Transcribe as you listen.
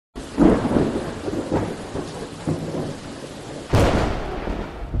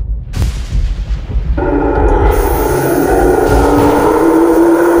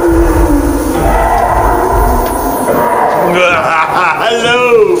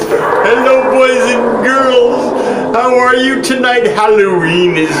Hello, boys and girls. How are you tonight?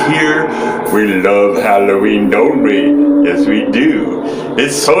 Halloween is here. We love Halloween, don't we? Yes, we do.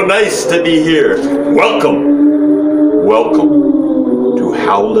 It's so nice to be here. Welcome. Welcome to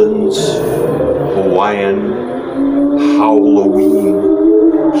Howlin's Hawaiian Howl'O'Ween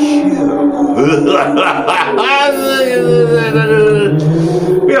show.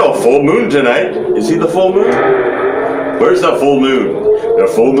 We have a full moon tonight. You see the full moon? Where's the full moon? The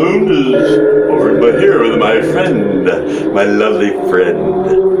full moon is over here with my friend, my lovely friend.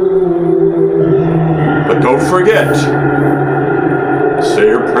 But don't forget, say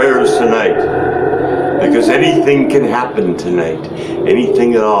your prayers tonight, because anything can happen tonight,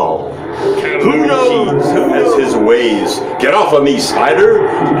 anything at all. Who knows who has his ways? Get off of me, spider!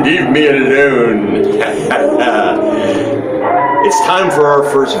 Leave me alone! It's time for our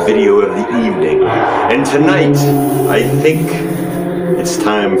first video of the evening, and tonight, I think it's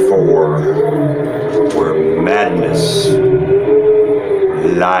time for where madness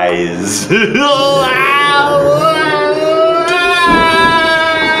lies.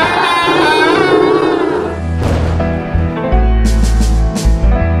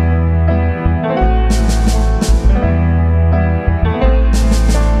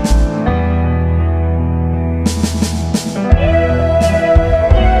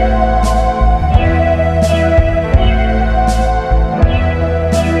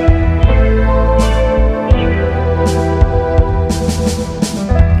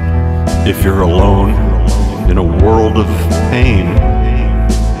 If you're alone in a world of pain,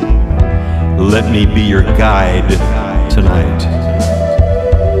 let me be your guide tonight.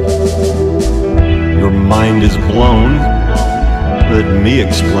 Your mind is blown, let me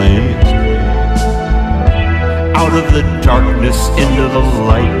explain. Out of the darkness into the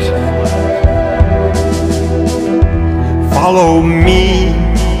light. Follow me,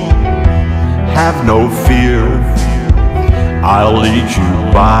 have no fear. I'll lead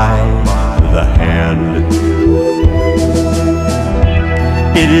you by the hand.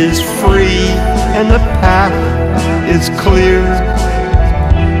 It is free and the path is clear.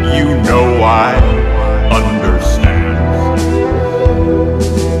 You know I understand.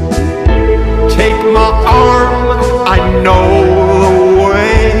 Take my arm, I know the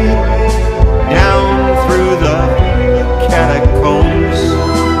way down through the catacombs.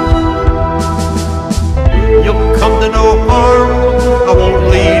 You'll come to no harm, I won't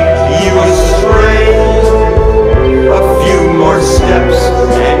lead you astray. A few more steps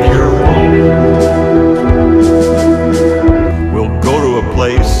and you're home. We'll go to a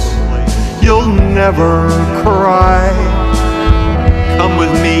place you'll never cry. Come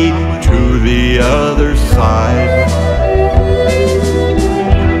with me to the other side.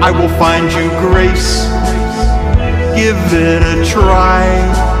 I will find you grace, give it a try.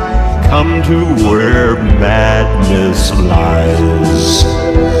 Come to where madness lies.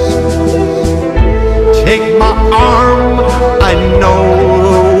 Take my arm, I know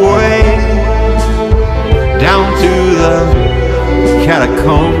the way down to the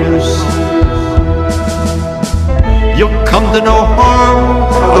catacombs. You'll come to no harm,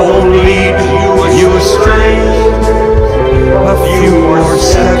 I won't lead you astray. A few more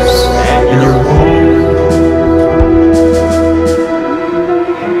steps and you're home.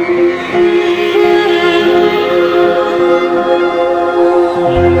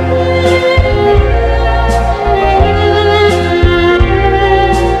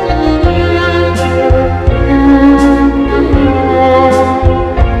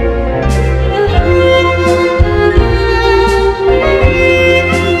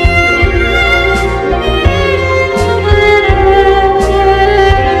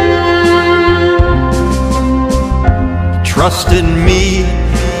 Trust in me,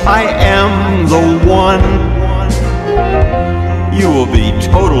 I am the one. You will be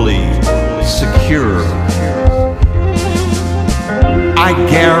totally secure. I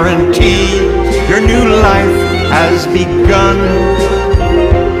guarantee your new life has begun.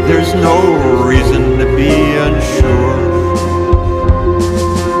 There's no reason to be unsure.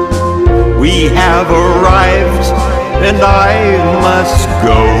 We have arrived and I must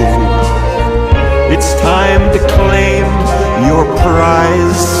go. It's time to claim your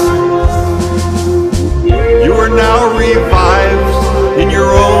prize. You are now revived in your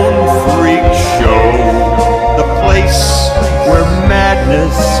own freak show, the place where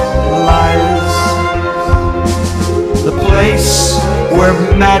madness lies. The place where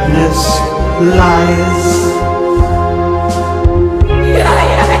madness lies.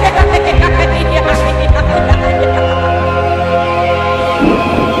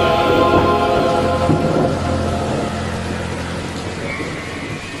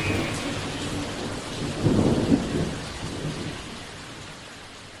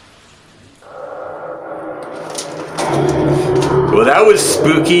 That was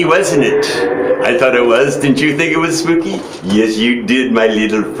spooky, wasn't it? I thought it was. Didn't you think it was spooky? Yes, you did, my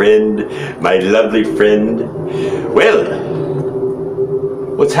little friend, my lovely friend. Well,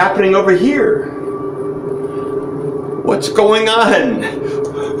 what's happening over here? What's going on?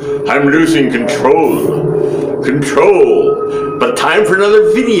 I'm losing control. But time for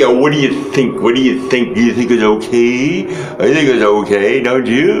another video. What do you think? What do you think? Do you think it's okay? I think it's okay, don't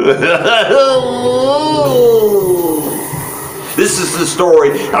you? This is the story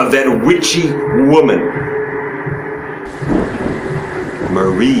of that witchy woman,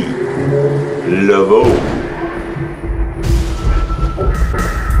 Marie Laveau.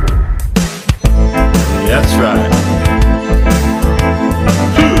 That's right.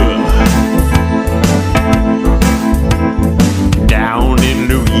 Down in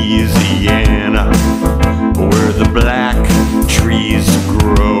Louisiana, where the black trees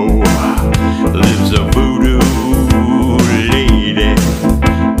grow, lives a voodoo lady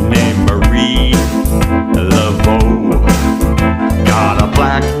named Marie Laveau. Got a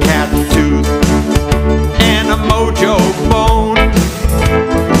black cat tooth and a mojo bone,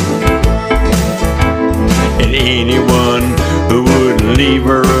 and anyone who wouldn't leave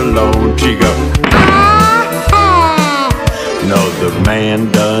her alone, she go, ah! No, the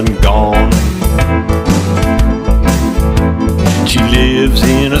man done gone. She lives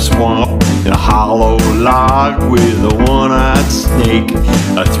in a swamp, in a hollow log, with a one-eyed snake,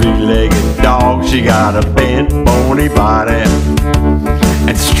 a three-legged dog. She got a bent, bony body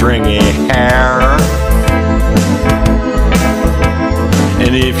and stringy hair.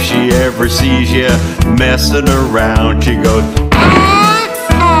 And if she ever sees you messing around, she goes,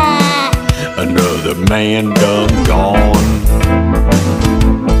 ah! Another man done gone.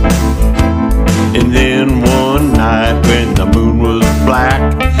 And then one night when the moon was black,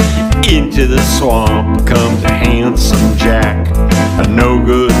 into the swamp comes a handsome Jack, a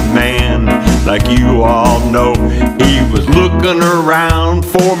no-good man like you all know. He was looking around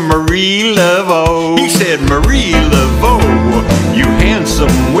for Marie Laveau. He said, Marie Laveau, you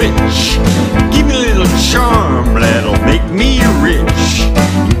handsome witch, give me a little charm that'll make me rich.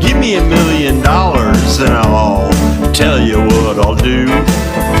 Give me $1 million and I'll tell you what I'll do.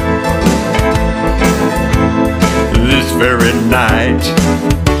 This very night,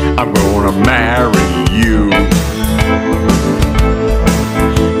 I'm gonna marry you.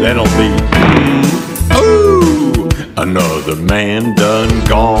 That'll be, ooh, another man done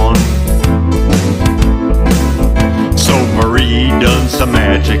gone. So Marie done some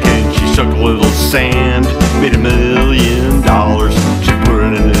magic and she shook a little sand, made $1 million, she put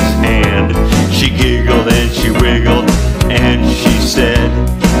it in his hand. She giggled and she wiggled and she said,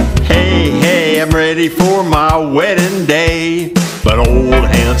 hey, hey, I'm ready for my wedding day. But old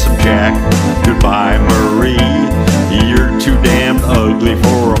handsome Jack, goodbye Marie, you're too damn ugly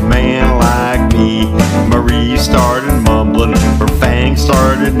for a man like me. Marie started mumbling, her fangs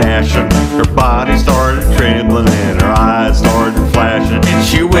started gnashing, her body started trembling and her eyes started flashing, and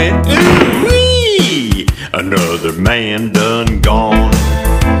she went, ooh-wee, another man done gone.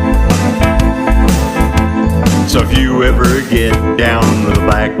 So if you ever get down where the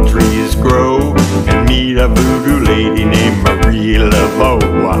black trees grow and meet a voodoo lady named Marie Laveau,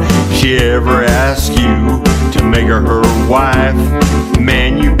 she ever asks you to make her her wife,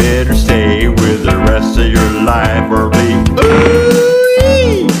 man, you better stay with the rest of your life or be,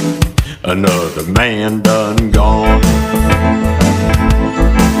 ooh-wee, another man done gone.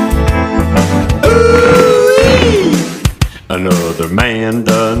 Ooh-wee, another man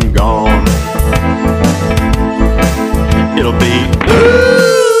done gone. It'll be,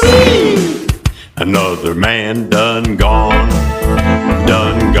 ooh-wee, another man done gone,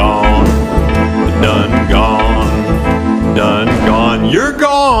 done gone, done gone, done gone. You're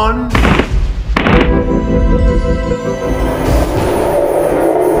gone.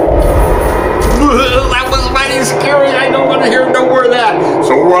 That was mighty scary. I don't want to hear no more of that.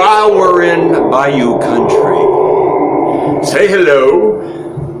 So while we're in Bayou country, say hello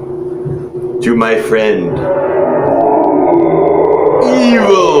to my friend,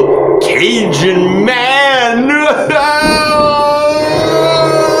 evil Cajun man.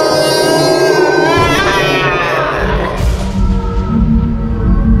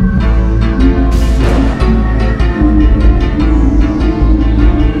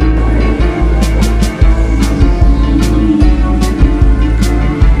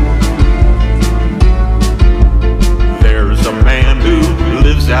 There's a man who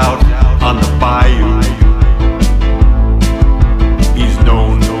lives out on the bayou. He's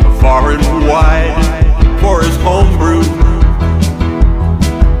known far and wide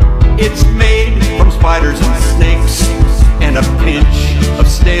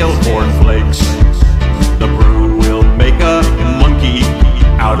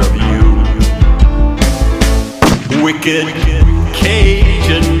Wicked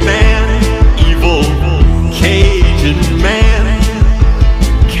Cajun man, evil Cajun man,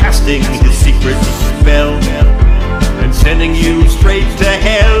 casting his secret spell and sending you straight to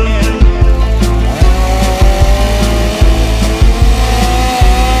hell.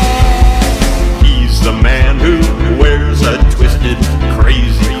 He's the man who wears a twisted,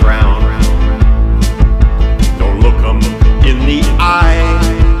 crazy crown. Don't look him in the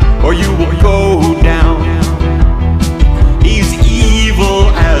eye or you will go down. He's evil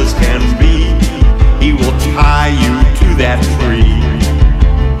as can be. He will tie you to that tree.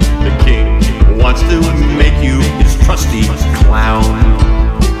 The king wants to make you his trusty clown.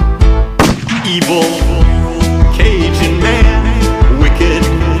 Evil Cajun man, wicked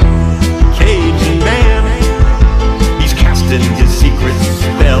Cajun man. He's casting his secret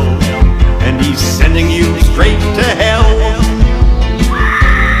spell and he's sending you straight to hell.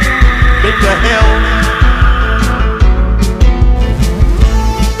 Straight to hell.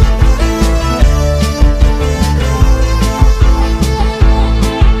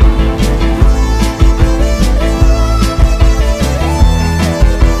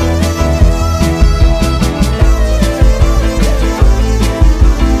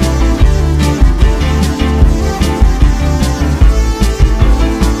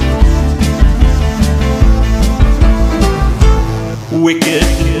 Wicked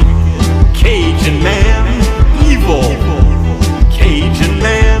Cajun man, evil Cajun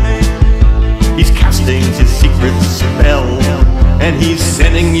man. He's casting his secret spell and he's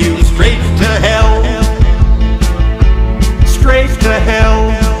sending you straight to hell. Straight to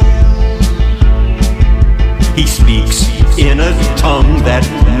hell. He speaks in a tongue that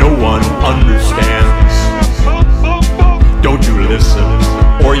no one understands. Don't you listen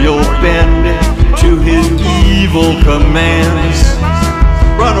or you'll bend to his evil commands.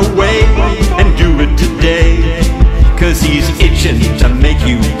 Run away and do it today, 'cause he's itching to make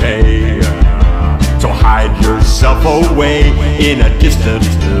you pay. So hide yourself away in a distant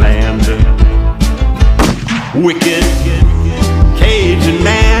land. Wicked Cajun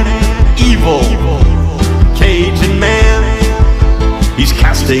man, evil Cajun man. He's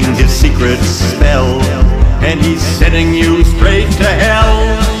casting his secret spell and he's sending you straight to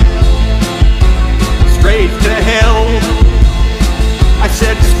hell. Straight to hell. I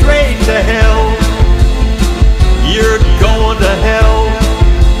said straight to hell. You're going to hell.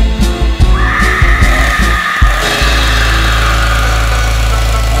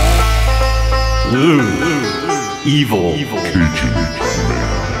 Ooh, evil Cajun man.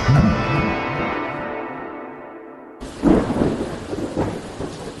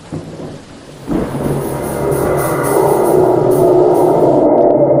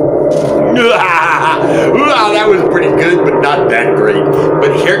 That was pretty good, but not that great.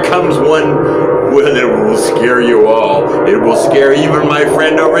 But here comes one that will scare you all. It will scare even my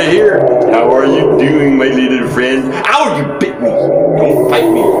friend over here. How are you doing, my little friend? Ow, you bit me. Don't fight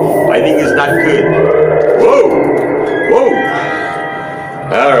me. Fighting is not good. Whoa. Whoa.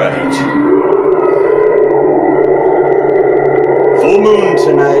 All right. Full moon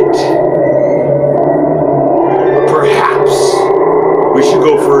tonight. Perhaps we should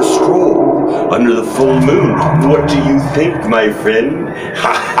go for a stroll under the full moon. What do you think, my friend?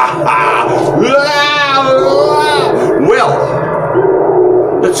 Ha ha ha! Well,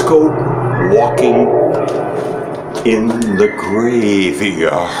 let's go walking in the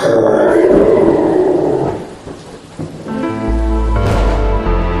graveyard.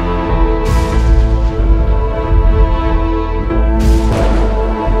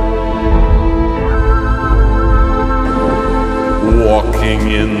 Walking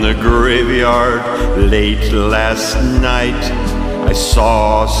in the graveyard late last night, I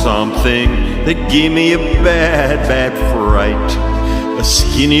saw something that gave me a bad fright. A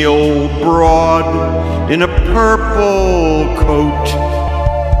skinny old broad in a purple coat,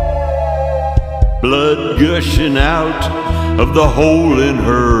 blood gushing out of the hole in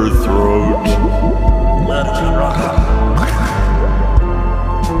her throat.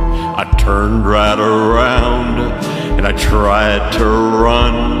 I turned right around and I tried to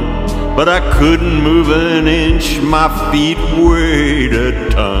run, but I couldn't move an inch, my feet weighed a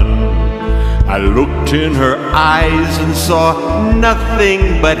ton. I looked in her eyes and saw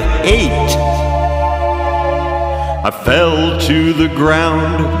nothing but hate. I fell to the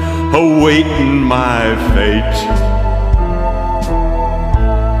ground, awaiting my fate.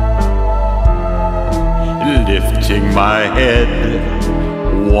 Lifting my head,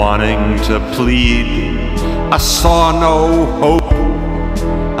 wanting to plead, I saw no hope,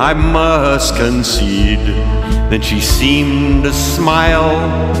 I must concede. Then she seemed to smile,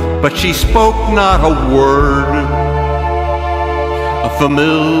 but she spoke not a word. A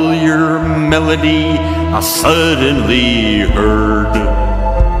familiar melody I suddenly heard.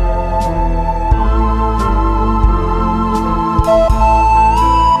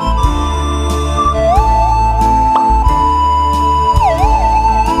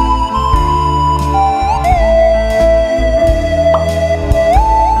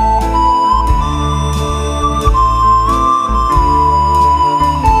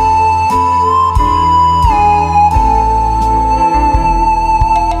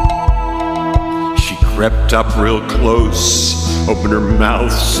 Crept up real close, opened her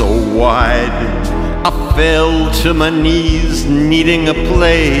mouth so wide, I fell to my knees, needing a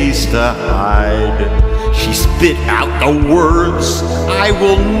place to hide. She spit out the words I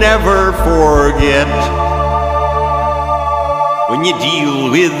will never forget. When you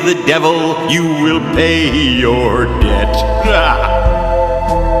deal with the devil, you will pay your debt.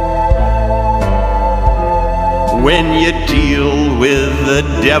 When you deal with the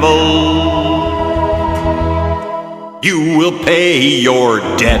devil, you will pay your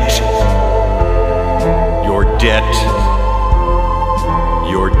debt. Your debt.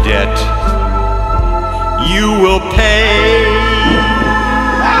 Your debt. You will pay.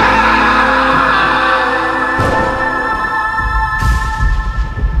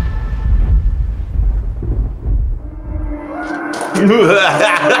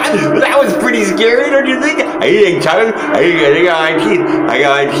 That was pretty scary, don't you think? I think, Chuck. I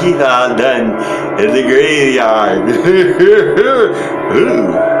got my teeth all done in the graveyard.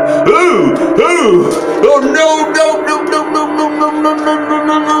 Ooh. Oh no.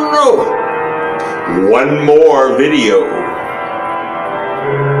 One more video.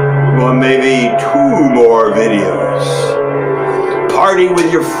 Well, maybe two more videos. Party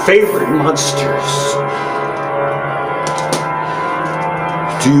with your favorite monsters.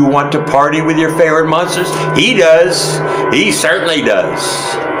 Do you want to party with your favorite monsters? He does. He certainly does.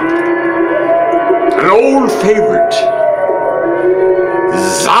 An old favorite.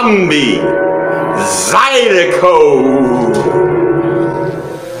 Zombie. Zydeco.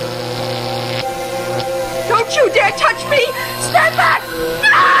 Don't you dare touch me! Stand back!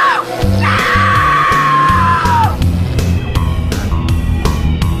 No!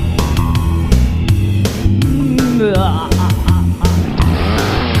 No!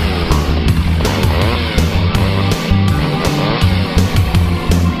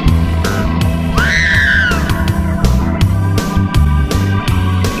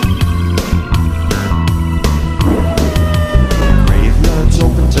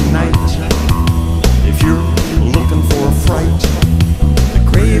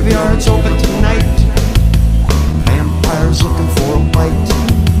 It's open tonight. Vampires looking for a bite.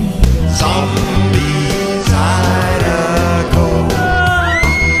 Zombies, Zydeco.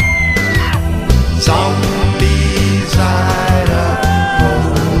 Zombies, Zydeco.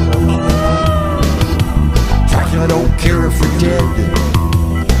 Dracula don't care if we're dead,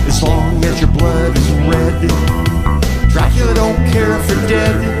 as long as your blood is red. Dracula don't care if you're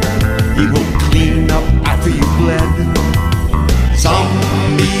dead, he will clean up after you bled.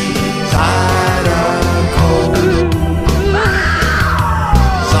 Zombies, Zydeco.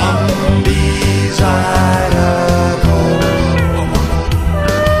 Zombies, Zydeco.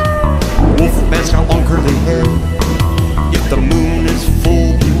 Wolfman's got long curly hair. If the moon is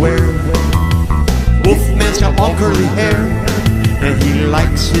full, beware. Wolfman's got long curly hair, and he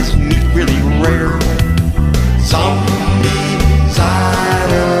likes his meat really rare. Zombies,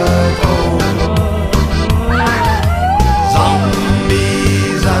 Zydeco.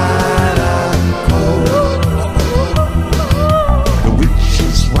 Zombies, Zydeco. The witch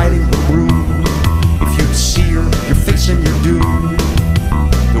is riding the broom. If you see her, you're facing your doom.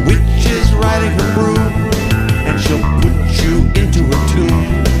 The witch is riding her broom, and she'll put you into a tomb.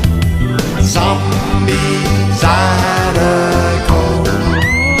 Zombies, Zydeco.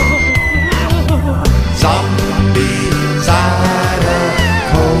 Zombies, Zydeco.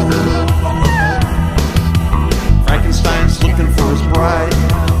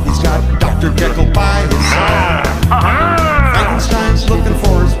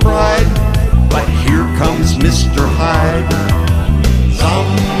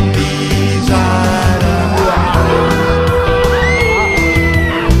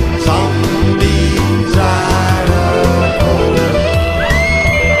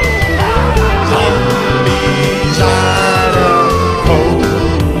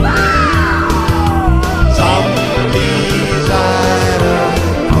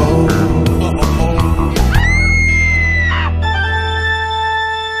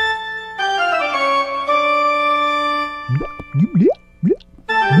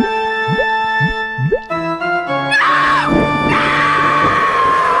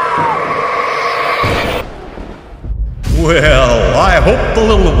 Well, I hope the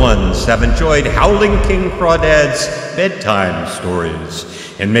little ones have enjoyed Howling King Crawdad's bedtime stories,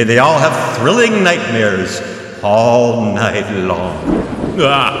 and may they all have thrilling nightmares all night long.